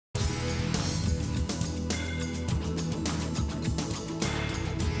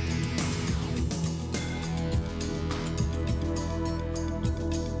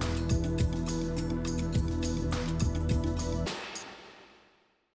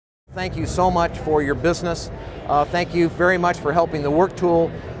Thank you so much for your business. Thank you very much for helping the Work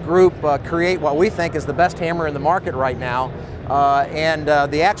Tool Group create what we think is the best hammer in the market right now.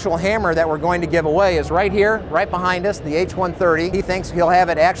 The actual hammer that we're going to give away is right here, right behind us, the H130. He thinks he'll have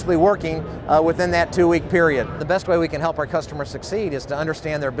it actually working within that 2-week period. The best way we can help our customers succeed is to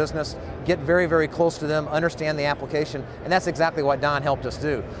understand their business, get very, very close to them, understand the application, and that's exactly what Don helped us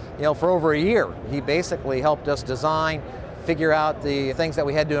do. You know, for over a year, he basically helped us design, figure out the things that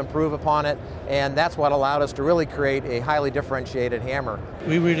we had to improve upon it, and that's what allowed us to really create a highly differentiated hammer.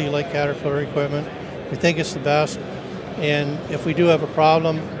 We really like Caterpillar equipment. We think it's the best, and if we do have a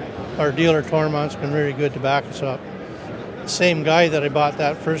problem, our dealer Tormont's been really good to back us up. The same guy that I bought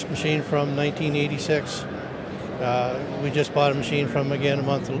that first machine from 1986, we just bought a machine from again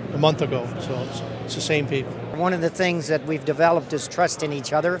a month ago, so it's the same people. One of the things that we've developed is trust in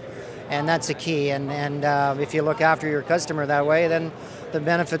each other, and that's a key. And if you look after your customer that way, then the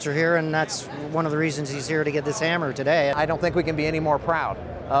benefits are here, and that's one of the reasons he's here to get this hammer today. I don't think we can be any more proud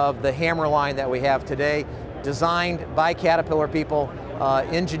of the hammer line that we have today, designed by Caterpillar people,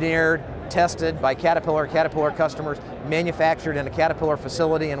 engineered, tested by Caterpillar customers, manufactured in a Caterpillar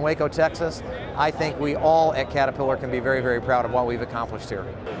facility in Waco, Texas. I think we all at Caterpillar can be very, very proud of what we've accomplished here.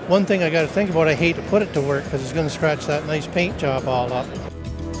 One thing I got to think about, I hate to put it to work because it's going to scratch that nice paint job all up.